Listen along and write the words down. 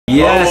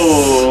Yes.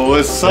 Oh,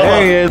 what's up?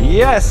 There he is.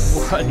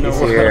 Yes. What in the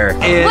He's world?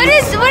 here. What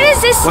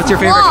is this? What's your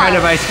favorite vlog? kind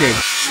of ice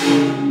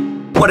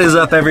cream? What is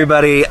up,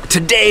 everybody?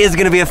 Today is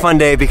gonna be a fun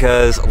day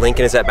because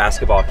Lincoln is at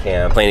basketball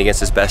camp playing against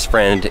his best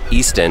friend,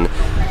 Easton,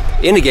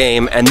 in a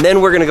game, and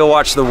then we're gonna go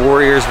watch the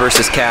Warriors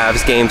versus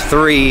Cavs game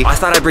 3. I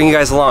thought I'd bring you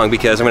guys along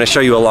because I'm gonna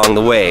show you along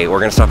the way. We're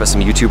gonna stop at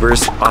some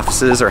YouTubers'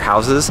 offices or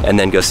houses and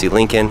then go see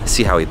Lincoln,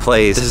 see how he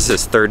plays. This is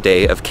his 3rd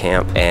day of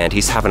camp and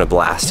he's having a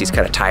blast. He's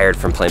kind of tired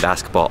from playing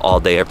basketball all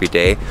day, every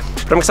day,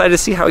 but I'm excited to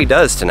see how he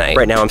does tonight.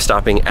 Right now I'm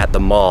stopping at the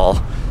mall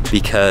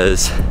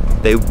because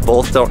they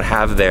both don't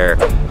have their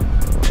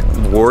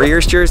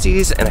Warriors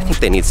jerseys, and I think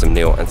they need some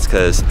new ones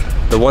because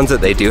the ones that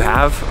they do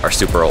have are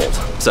super old.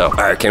 So, all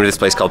right, came to this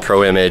place called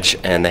Pro Image,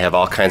 and they have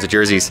all kinds of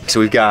jerseys. So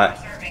we've got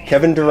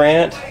Kevin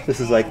Durant, this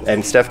is like,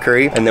 and Steph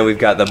Curry, and then we've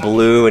got the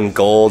blue and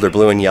gold or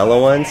blue and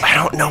yellow ones. I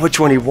don't know which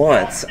one he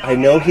wants. I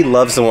know he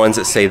loves the ones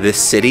that say "This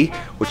City,"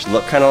 which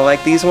look kind of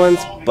like these ones,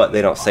 but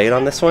they don't say it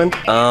on this one.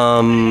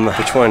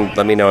 Which one?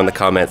 Let me know in the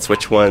comments.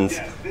 Which ones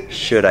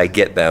should I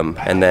get them?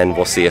 And then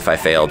we'll see if I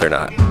failed or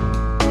not.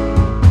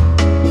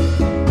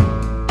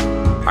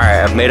 All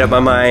right, I've made up my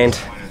mind.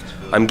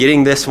 I'm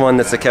getting this one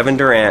that's a Kevin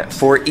Durant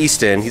for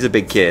Easton. He's a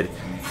big kid.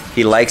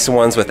 He likes the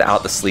ones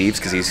without the sleeves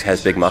because he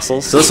has big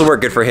muscles. So this will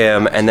work good for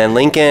him. And then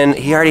Lincoln,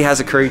 he already has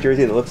a Curry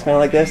jersey that looks kind of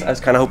like this. I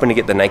was kind of hoping to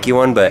get the Nike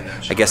one, but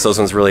I guess those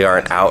ones really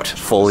aren't out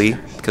fully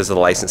because of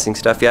the licensing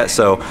stuff yet.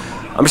 So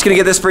I'm just gonna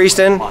get this for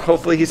Easton.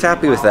 Hopefully he's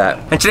happy with that.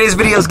 And today's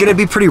video is gonna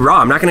be pretty raw.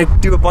 I'm not gonna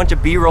do a bunch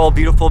of B-roll,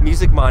 beautiful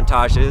music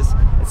montages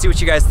and see what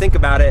you guys think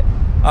about it.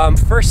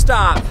 First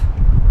stop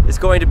is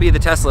going to be the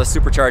Tesla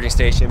supercharging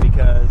station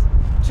because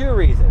 2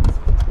 reasons.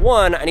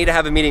 One, I need to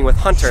have a meeting with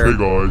Hunter,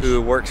 who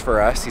works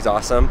for us. He's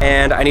awesome.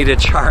 And I need to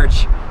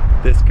charge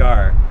this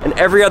car. And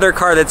every other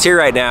car that's here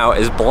right now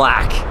is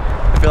black.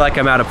 I feel like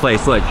I'm out of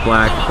place. Look,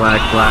 black,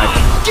 black,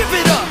 black. Give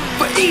it up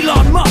for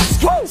Elon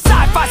Musk.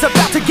 Sci-fi's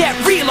about to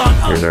get real on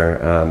us. Here's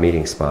our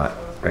meeting spot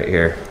right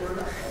here.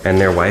 And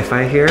their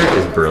Wi-Fi here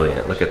is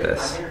brilliant. Look at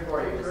this.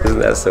 Isn't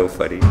that so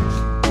funny?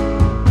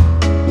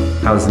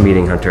 How's the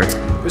meeting, Hunter?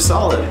 We're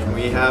solid.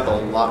 We have a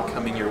lot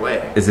coming your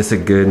way. Is this a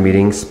good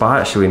meeting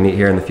spot? Should we meet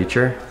here in the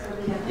future?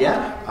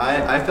 Yeah,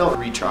 I felt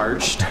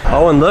recharged.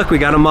 Oh, and look, we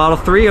got a Model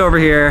 3 over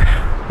here.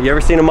 You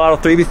ever seen a Model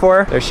 3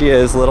 before? There she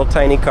is, little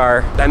tiny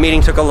car. That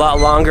meeting took a lot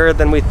longer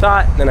than we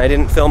thought, and I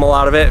didn't film a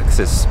lot of it because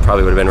this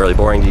probably would have been really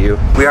boring to you.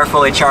 We are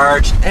fully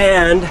charged,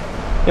 and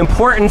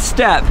important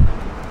step,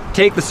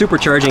 take the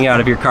supercharging out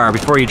of your car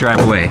before you drive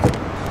away.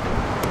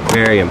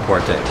 Very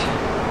important.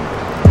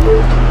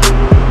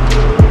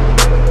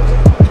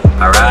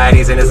 All right,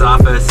 he's in his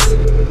office.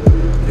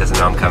 He doesn't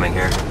know I'm coming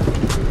here.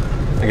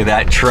 Look at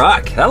that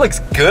truck. That looks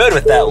good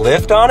with that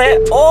lift on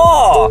it.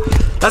 Oh,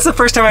 that's the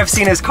first time I've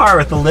seen his car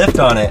with the lift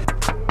on it.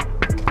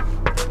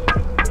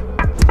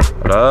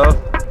 Hello?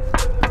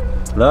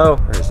 Hello?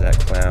 Where's that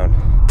clown?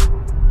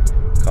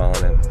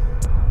 Calling him.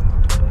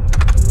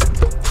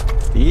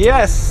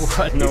 Yes!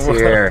 What in the He's world?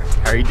 here.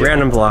 How are you doing?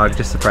 Random vlog,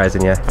 just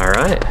surprising you. All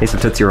right. Need some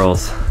Tootsie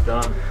Rolls.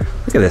 Done.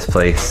 Look at this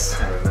place.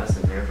 I have a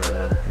mess in here,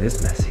 but It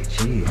is messy,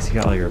 jeez. You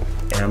got all your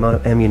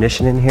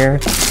ammunition in here.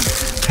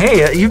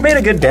 Hey, you've made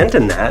a good dent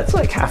in that. It's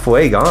like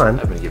halfway gone.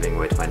 I've been giving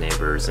away to my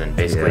neighbors and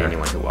basically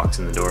anyone who walks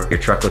in the door. Your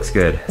truck looks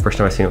good. First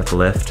time I've seen it with the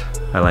lift.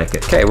 I like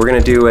it. Okay, we're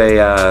gonna do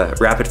a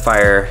rapid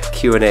fire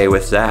Q&A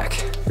with Zach.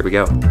 Here we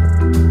go.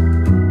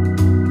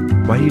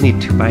 Why do you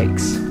need 2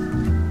 bikes?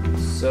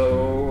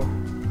 So,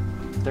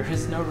 there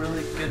is no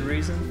really good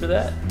reason for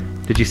that.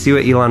 Did you see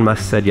what Elon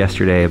Musk said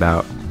yesterday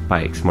about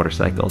bikes,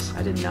 motorcycles?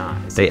 I did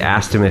not. They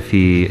asked him if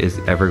he is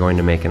ever going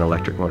to make an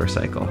electric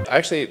motorcycle. I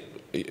actually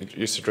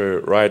used to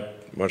ride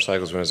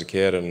motorcycles when I was a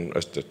kid, and I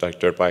was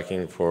like dirt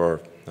biking for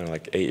I don't know,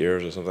 like 8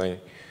 years or something,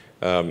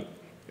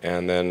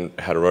 and then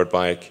had a road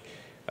bike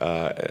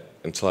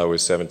until I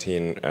was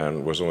 17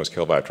 and was almost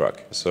killed by a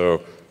truck.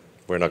 So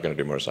we're not going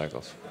to do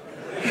motorcycles.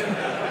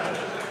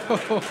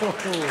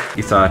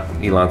 You saw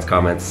Elon's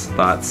comments,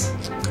 thoughts?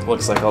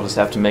 Looks like I'll just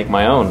have to make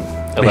my own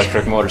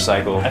electric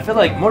motorcycle. I feel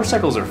like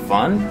motorcycles are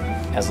fun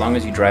as long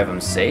as you drive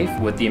them safe.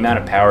 With the amount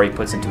of power he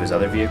puts into his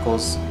other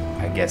vehicles,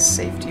 I guess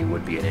safety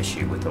would be an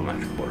issue with the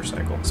electric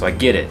motorcycle. So I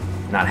get it.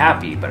 Not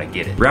happy, but I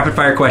get it. Rapid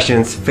fire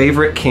questions.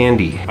 Favorite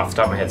candy? Off the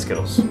top of my head,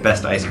 Skittles.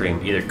 Best ice cream?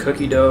 Either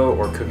cookie dough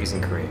or cookies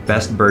and cream.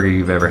 Best burger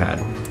you've ever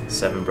had?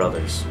 7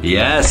 Brothers.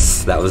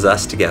 Yes, that was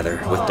us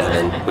together with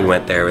Devin. We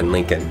went there in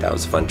Lincoln. That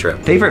was a fun trip.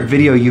 Favorite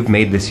video you've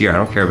made this year? I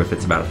don't care if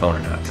it's about a phone or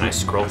not. Can I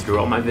scroll through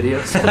all my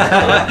videos?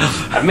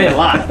 I've made a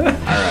lot. All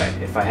right,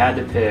 if I had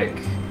to pick,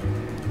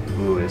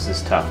 ooh, this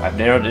is tough. I've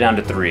narrowed it down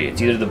to 3.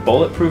 It's either the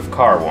bulletproof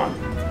car one,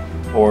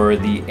 or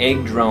the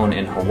egg drone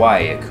in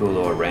Hawaii at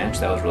Kuloa Ranch.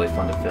 That was really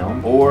fun to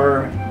film.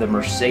 Or the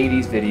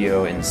Mercedes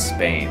video in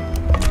Spain.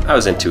 I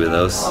was in 2 of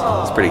those.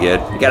 It's pretty good.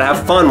 You gotta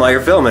have fun while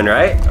you're filming,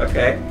 right?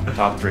 Okay.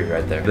 Top 3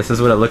 right there. This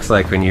is what it looks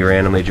like when you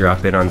randomly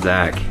drop in on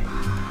Zach.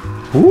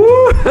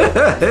 Woo!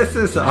 This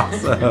is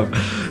awesome.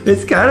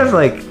 It's kind of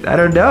like, I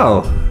don't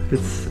know.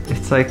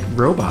 It's like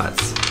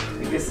robots.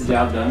 It gets the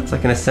job done. It's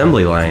like an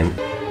assembly line.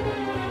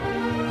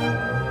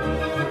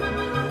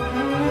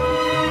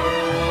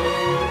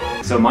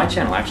 So my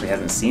channel actually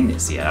hasn't seen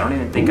this yet. I don't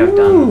even think I've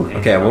done.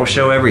 Okay, I won't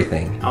show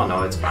everything. Oh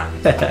no, it's fine.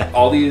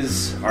 All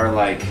these are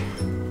like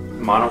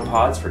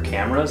monopods for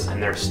cameras,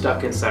 and they're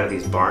stuck inside of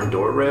these barn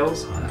door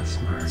rails. Oh, that's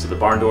smart. So the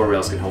barn door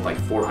rails can hold like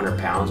 400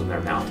 pounds when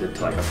they're mounted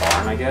to like a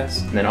barn, I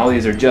guess. And then all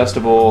these are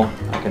adjustable.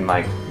 I can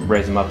like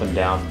raise them up and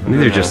down. And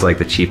these are just like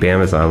the cheap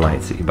Amazon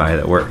lights that you buy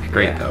that work.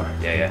 Great though.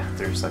 Yeah.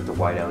 They're just like the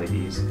white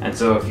LEDs. And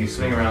so if you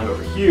swing around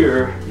over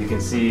here, you can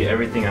see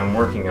everything I'm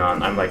working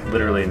on. I'm like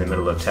literally in the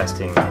middle of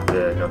testing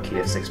the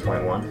Nokia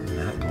 6.1.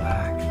 That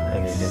black.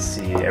 And you can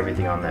see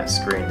everything on that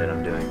screen that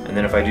I'm doing. And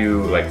then if I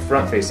do like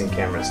front-facing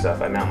camera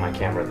stuff, I mount my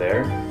camera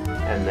there,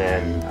 and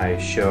then I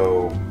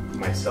show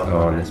myself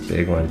on this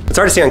big one. It's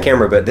hard to see on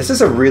camera, but this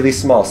is a really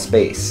small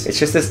space. It's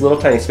just this little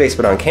tiny space,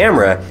 but on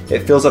camera,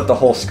 it fills up the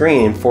whole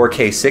screen,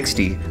 4K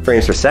 60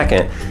 frames per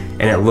second,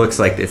 and it looks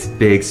like this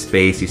big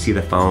space. You see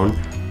the phone?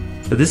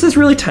 But this is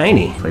really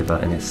tiny. Play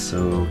button is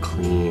so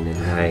clean and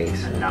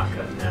nice. And not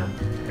cut in half.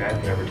 Okay,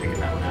 I've never taken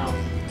that one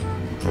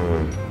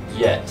out.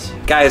 Yet.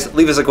 Guys,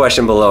 leave us a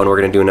question below and we're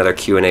gonna do another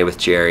Q&A with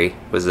Jerry,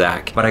 with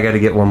Zach. But I gotta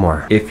get one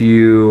more. If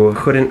you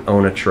couldn't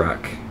own a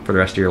truck for the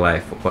rest of your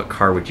life, what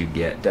car would you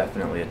get?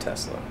 Definitely a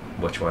Tesla.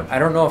 Which one? I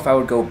don't know if I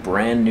would go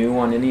brand new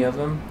on any of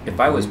them.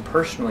 If I was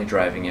personally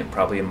driving it,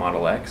 probably a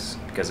Model X,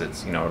 because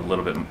it's, you know, a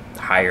little bit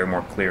higher,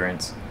 more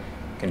clearance,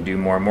 can do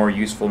more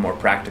useful, more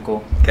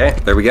practical. Okay,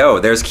 there we go.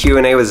 There's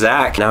Q&A with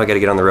Zach. Now we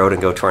gotta get on the road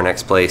and go to our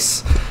next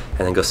place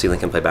and then go see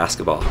Lincoln play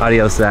basketball.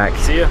 Adios, Zach.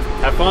 See ya.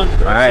 Have fun.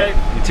 All right,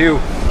 you too.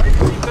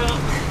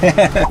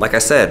 Like I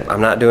said,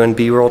 I'm not doing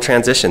B-roll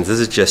transitions.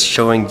 This is just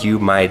showing you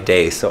my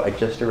day. So I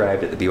just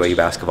arrived at the BYU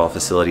basketball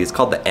facility. It's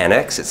called the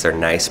Annex. It's their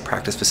nice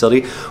practice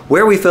facility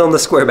where we filmed the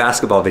square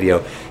basketball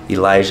video.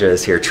 Elijah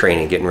is here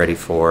training, getting ready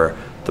for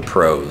the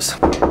pros.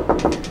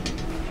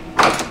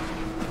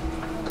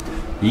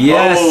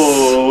 Yes.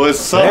 Oh,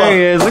 what's up? There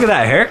he is. Look at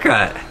that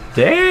haircut.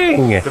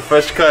 Dang. The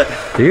fresh cut.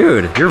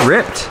 Dude, you're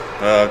ripped.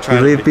 You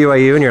leave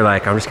BYU and you're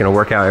like, I'm just gonna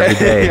work out every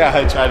day. Yeah,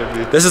 I try to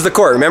be. This is the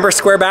court. Remember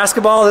square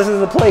basketball? This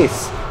is the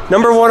place.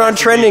 #1 on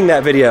trending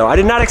that video. I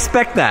did not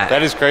expect that.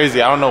 That is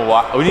crazy. I don't know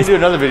why. We need to do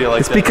another video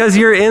like that. It's because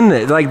you're in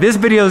it. Like this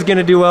video is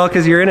gonna do well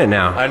because you're in it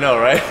now. I know,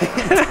 right?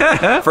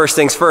 First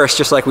things first,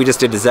 just like we just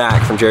did to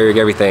Zach from Jerry Rig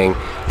Everything.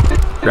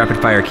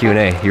 Rapid fire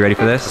Q&A. You ready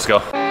for this? Let's go.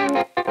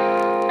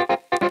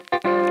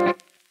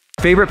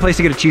 Favorite place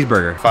to get a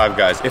cheeseburger? Five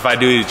Guys. If I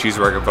do eat a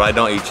cheeseburger, but I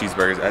don't eat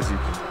cheeseburgers, as you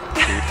can see.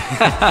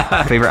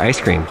 Favorite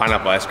ice cream?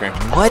 Pineapple ice cream.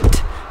 What?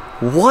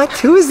 What?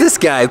 Who is this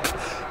guy?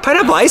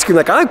 Pineapple ice cream?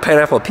 Like, I like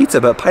pineapple pizza,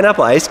 but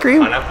pineapple ice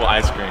cream? Pineapple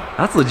ice cream.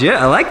 That's legit.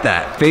 I like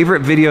that.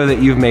 Favorite video that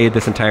you've made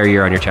this entire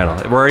year on your channel?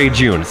 We're already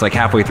June. It's like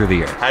halfway through the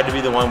year. Had to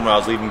be the one when I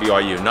was leaving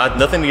BYU.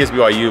 Nothing against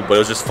BYU, but it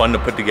was just fun to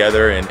put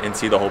together and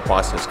see the whole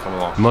process come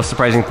along. Most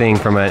surprising thing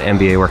from an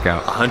NBA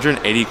workout?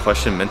 180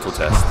 question mental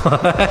test.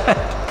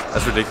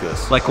 That's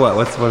ridiculous. Like what?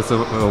 What's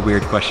a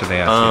weird question they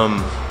ask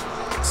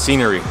you?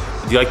 Scenery.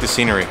 Do you like the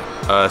scenery?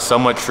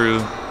 Somewhat true,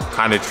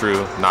 kind of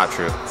true, not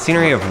true.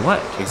 Scenery of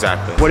what?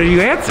 Exactly. What did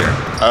you answer?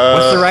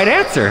 What's the right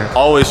answer?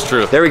 Always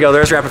true. There we go.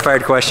 There's rapid fire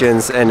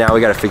questions, and now we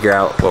got to figure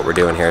out what we're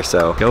doing here.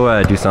 So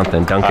go do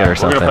something, dunk it or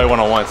something. We're gonna play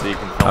one-on-one so you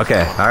can.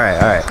 Okay. All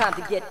right. Time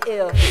to get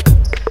ill.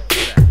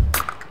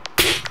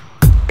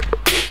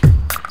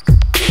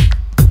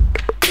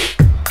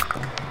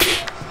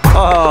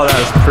 Oh, that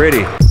was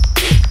pretty.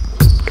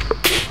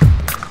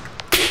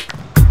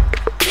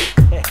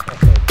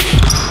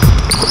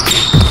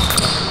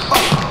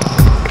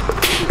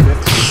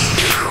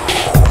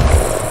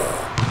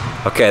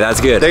 Okay, that's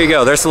good. There you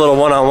go, there's a little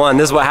one-on-one.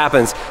 This is what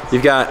happens.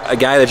 You've got a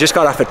guy that just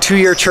got off a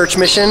 2-year church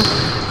mission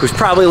who's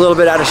probably a little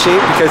bit out of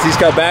shape because he's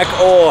got back,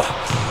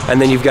 and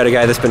then you've got a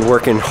guy that's been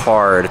working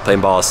hard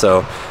playing ball,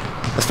 so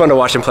it's fun to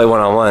watch him play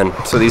one-on-one.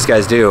 That's what these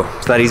guys do.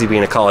 It's not easy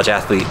being a college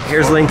athlete.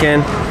 Here's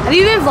Lincoln. Have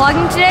you been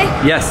vlogging today?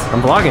 Yes,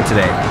 I'm vlogging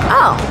today.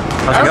 Oh.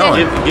 How's it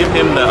going? Give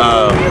him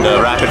the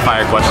rapid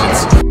fire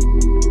questions.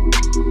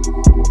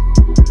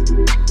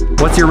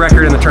 What's your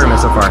record in the tournament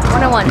so far?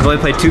 1-1. You've only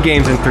played 2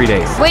 games in 3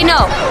 days. Wait,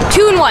 no.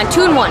 2-1.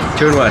 2-1.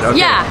 2-1, okay.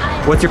 Yeah.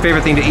 What's your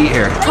favorite thing to eat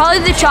here? Probably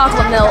the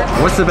chocolate milk.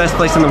 What's the best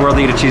place in the world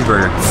to eat a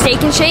cheeseburger?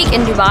 Steak and Shake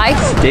in Dubai.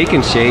 Steak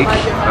and Shake.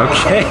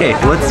 Okay.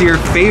 What's your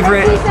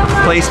favorite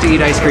place to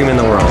eat ice cream in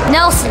the world?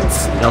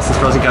 Nelson's. Nelson's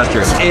Frozen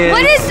Custard.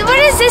 What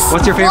is this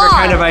What's your favorite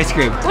kind of ice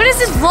cream? What is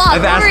this vlog?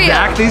 I've asked Oreo.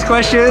 Zach these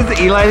questions,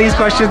 Eli these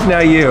questions, now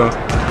you.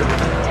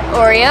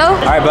 Oreo.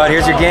 All right, bud,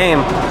 here's your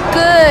game.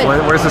 Good.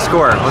 Where's the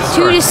score? What's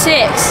the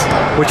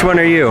 2-6. Which one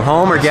are you,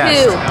 home or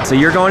guest? 2. So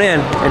you're going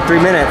in 3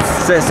 minutes,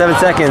 7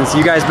 seconds.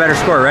 You guys better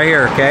score right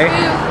here, okay?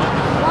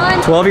 2,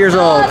 1. 12 years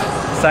old,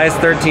 size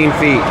 13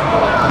 feet.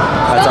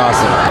 That's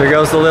awesome. There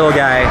goes the little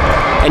guy.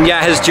 And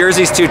yeah, his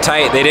jersey's too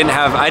tight.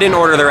 I didn't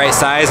order the right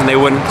size and they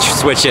wouldn't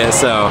switch it,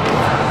 so.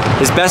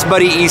 His best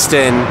buddy,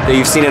 Easton, that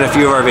you've seen in a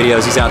few of our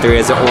videos, he's out there, he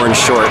has the orange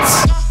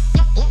shorts.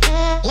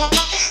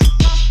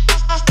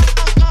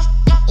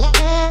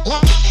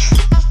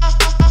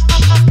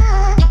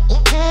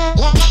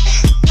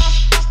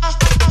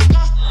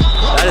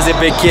 That is a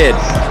big kid.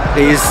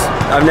 He's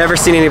I've never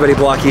seen anybody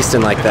block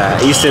Easton like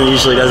that. Easton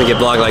usually doesn't get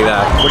blocked like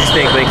that. What do you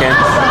think, Lincoln?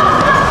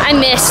 I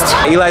missed.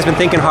 Eli's been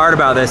thinking hard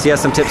about this. He has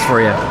some tips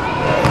for you.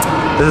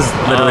 This is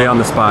literally on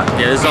the spot.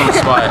 Yeah, this is on the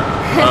spot.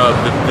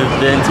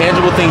 The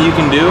intangible thing you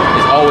can do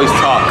is always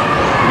talk.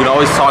 You can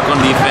always talk on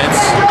defense.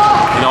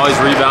 You can always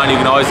rebound. You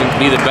can always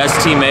be the best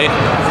teammate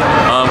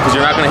because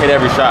you're not going to hit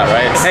every shot,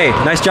 right? Hey,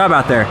 nice job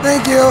out there.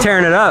 Thank you.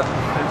 Tearing it up.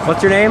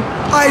 What's your name?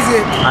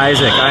 Isaac.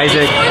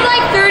 Isaac. We're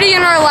like 30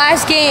 in our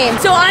last game.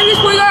 So I'm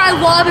just point guard,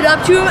 I lob it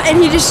up to him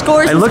and he just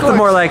scores. It looked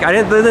more like,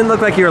 it didn't look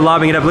like you were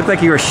lobbing it up. It looked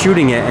like you were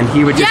shooting it and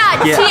he would just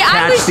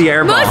catch the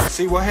air ball.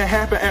 See what had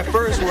happened at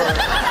first was.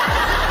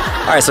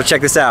 All right, so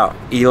check this out.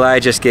 Eli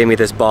just gave me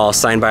this ball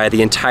signed by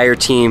the entire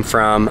team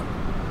from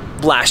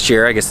last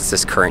year. I guess it's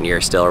this current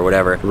year still or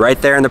whatever. Right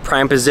there in the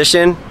prime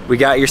position, we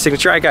got your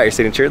signature. I got your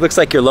signature. It looks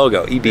like your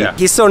logo, EB. Yeah.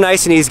 He's so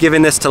nice and he's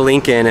given this to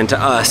Lincoln and to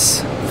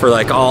us for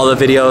like all the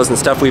videos and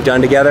stuff we've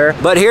done together.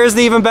 But here's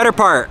the even better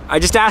part. I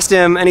just asked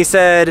him and he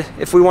said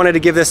if we wanted to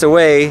give this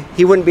away,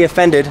 he wouldn't be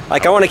offended.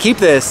 Like, I want to keep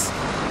this.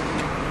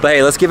 But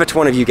hey, let's give it to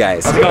one of you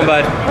guys. How's it going,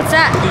 bud? What's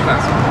that?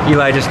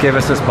 Eli just gave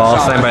us this ball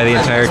signed by the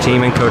entire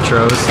team and Coach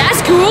Rose.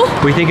 That's cool.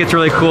 We think it's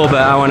really cool,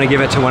 but I want to give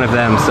it to one of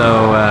them.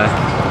 So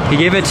he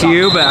gave it to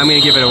you, but I'm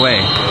going to give it away.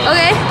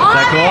 Okay. Is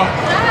that cool?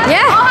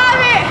 Yeah. I'll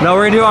have it. No,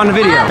 we're going to do it on the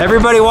video.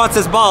 Everybody wants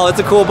this ball. It's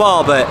a cool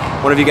ball, but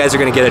one of you guys are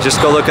going to get it.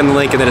 Just go look in the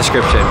link in the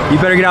description. You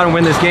better get out and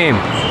win this game.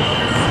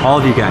 All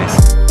of you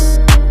guys.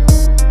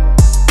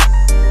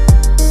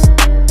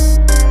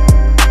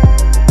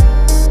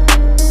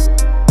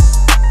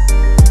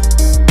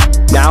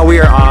 Now we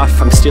are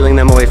off. I'm stealing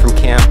them away from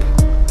camp.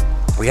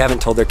 We haven't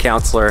told their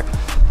counselor.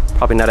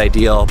 Probably not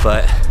ideal,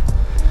 but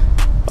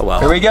oh well.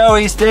 Here we go,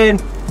 Easton.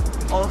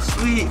 Oh,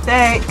 sweet.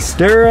 Thanks.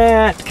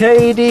 Durant,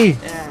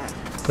 KD. Yeah.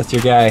 That's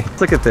your guy.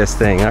 Let's look at this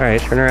thing. All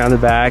right, turn around the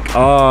back.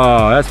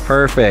 Oh, that's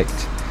perfect.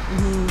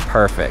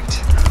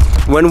 Perfect.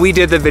 When we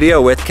did the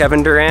video with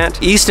Kevin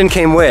Durant, Easton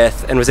came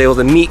with and was able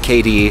to meet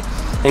KD.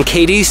 And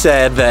KD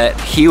said that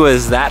he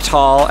was that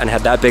tall and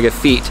had that big of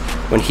feet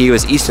when he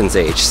was Easton's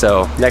age.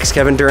 So next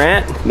Kevin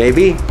Durant,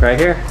 maybe, right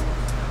here.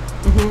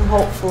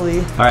 Hopefully.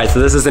 All right, so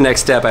this is the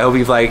next step. I hope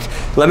you've liked.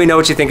 Let me know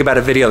what you think about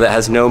a video that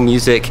has no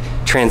music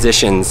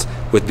transitions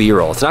with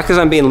B-roll. It's not because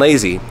I'm being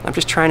lazy. I'm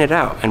just trying it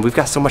out. And we've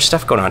got so much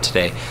stuff going on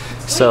today.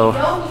 So.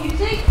 No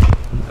music?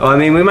 Well, I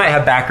mean, we might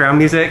have background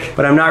music,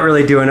 but I'm not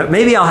really doing it.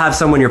 Maybe I'll have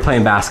some when you're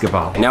playing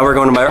basketball. Now we're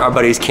going to our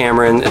buddies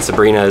Cameron and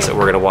Sabrina's, and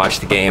we're gonna watch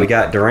the game. We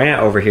got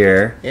Durant over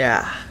here.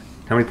 Yeah.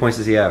 How many points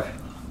does he have?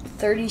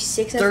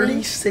 36, I think.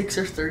 36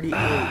 or 38.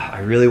 I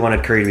really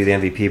wanted Curry to be the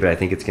MVP, but I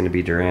think it's gonna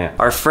be Durant.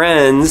 Our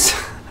friends,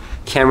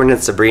 Cameron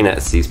and Sabrina,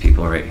 it's these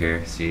people right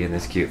here, see in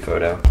this cute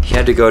photo. He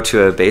had to go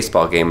to a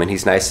baseball game and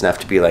he's nice enough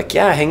to be like,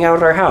 yeah, hang out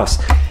at our house.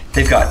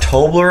 They've got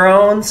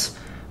Toblerones,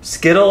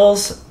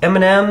 Skittles,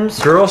 M&Ms,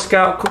 Girl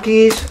Scout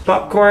cookies,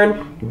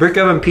 popcorn, brick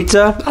oven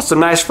pizza. That's some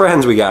nice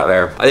friends we got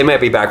there. They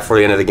might be back before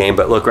the end of the game,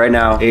 but look, right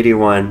now,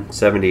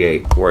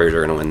 81-78. Warriors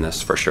are gonna win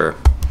this for sure.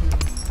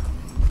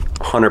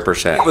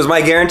 100%. Was my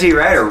guarantee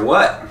right or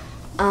what?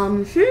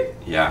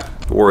 Yeah.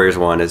 The Warriors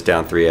won, is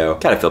down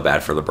 3-0. Gotta feel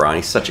bad for LeBron,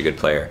 he's such a good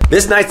player.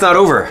 This night's not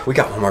over. We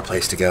got one more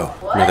place to go.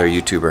 What? Another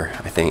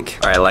YouTuber, I think.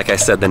 All right, like I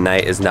said, the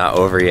night is not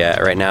over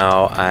yet. Right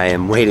now, I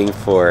am waiting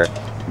for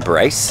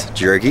Bryce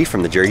Jergy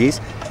from the Jergies.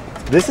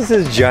 This is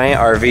his giant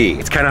RV.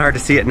 It's kind of hard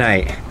to see at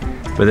night,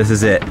 but this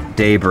is it,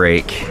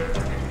 Daybreak.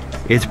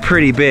 It's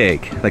pretty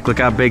big. Like, look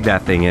how big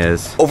that thing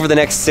is. Over the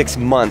next 6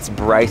 months,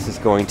 Bryce is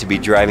going to be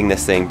driving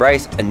this thing.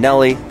 Bryce and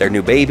Nelly, their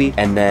new baby,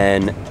 and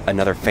then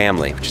another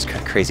family, which is kind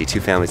of crazy, 2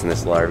 families in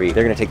this little RV.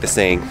 They're gonna take this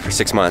thing for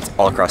 6 months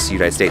all across the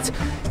United States.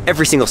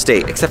 Every single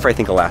state, except for I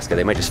think Alaska.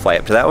 They might just fly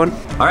up to that one.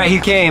 All right, he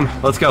came.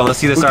 Let's go, let's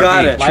see this RV. We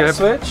got it. Light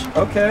switch?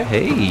 Okay.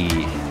 Hey,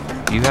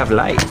 you have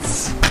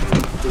lights.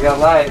 We got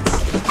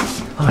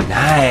lights. Oh,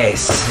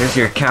 nice. Here's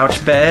your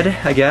couch bed,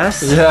 I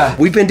guess. Yeah.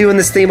 We've been doing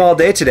this theme all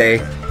day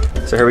today.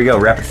 So here we go,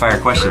 rapid fire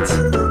questions.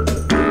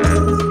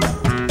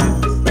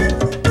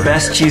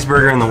 Best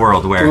cheeseburger in the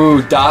world, where?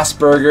 Ooh, Das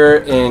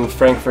Burger in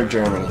Frankfurt,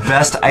 Germany.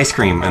 Best ice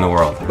cream in the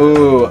world.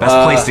 Ooh. Best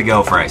place to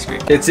go for ice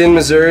cream. It's in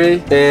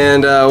Missouri,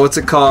 and what's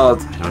it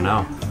called? I don't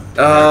know.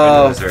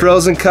 Oh,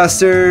 frozen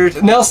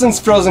custard. Nelson's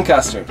frozen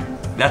custard.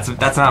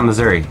 That's not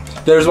Missouri.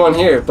 There's one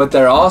here, but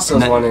there also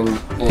is one in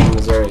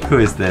Missouri. Who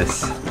is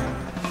this?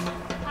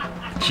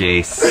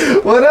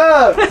 Jace. What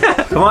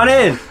up? Come on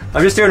in.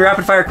 I'm just doing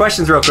rapid fire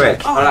questions real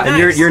quick. Oh, nice.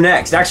 And you're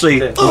next. Actually,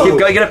 get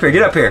up here,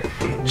 get up here.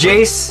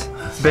 Jace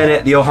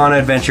Bennett, the Ohana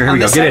Adventure. Here we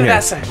go. Get in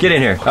here. Get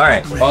in here. All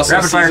right. Also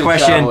rapid fire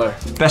question. Traveler.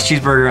 Best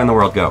cheeseburger in the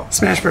world. Go.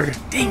 Smash Burger.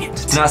 Dang it.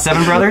 It's not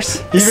Seven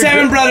Brothers?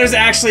 Seven Brothers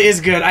actually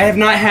is good. I have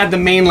not had the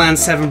mainland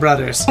Seven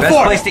Brothers.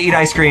 Best place to eat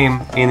ice cream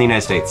in the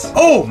United States.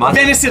 Oh,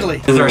 Venice,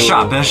 Italy. Is there a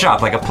shop? There's a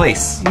shop, like a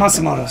place.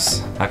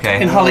 Matsumoto's.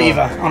 Okay. In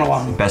Haleiwa, on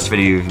Oahu. Best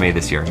video you've made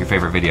this year. Your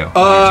favorite video.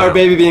 Our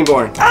baby being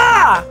born.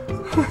 Ah!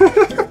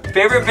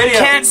 Favorite video.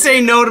 Can't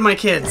say no to my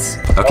kids.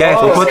 Okay,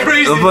 we'll put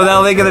that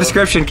link in the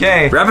description.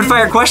 Okay. Rapid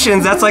fire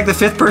questions. That's like the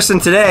 5th person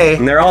today.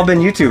 And they're all been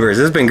YouTubers.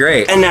 This has been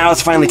great. And now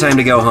it's finally time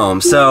to go home.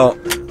 So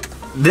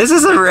This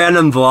is a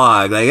random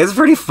vlog. Like, it's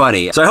pretty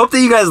funny. So I hope that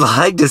you guys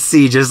like to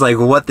see just like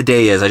what the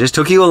day is. I just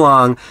took you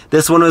along.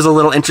 This one was a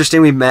little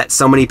interesting. We met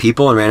so many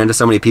people and ran into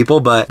so many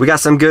people, but we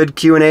got some good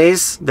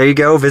Q&As. There you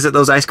go. Visit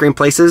those ice cream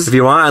places if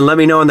you want, and let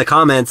me know in the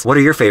comments, what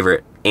are your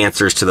favorite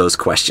answers to those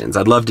questions?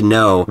 I'd love to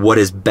know what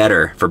is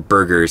better for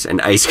burgers and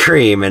ice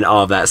cream and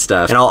all of that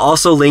stuff. And I'll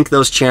also link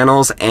those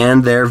channels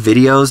and their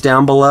videos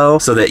down below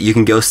so that you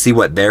can go see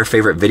what their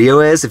favorite video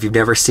is. If you've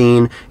never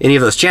seen any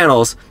of those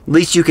channels, at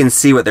least you can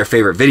see what their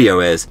favorite video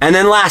is. And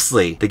then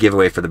lastly, the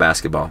giveaway for the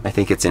basketball. I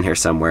think it's in here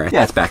somewhere.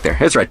 Yeah, it's back there.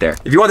 It's right there.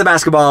 If you want the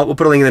basketball, we'll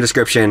put a link in the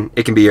description.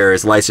 It can be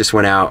yours. Lights just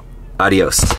went out. Adios.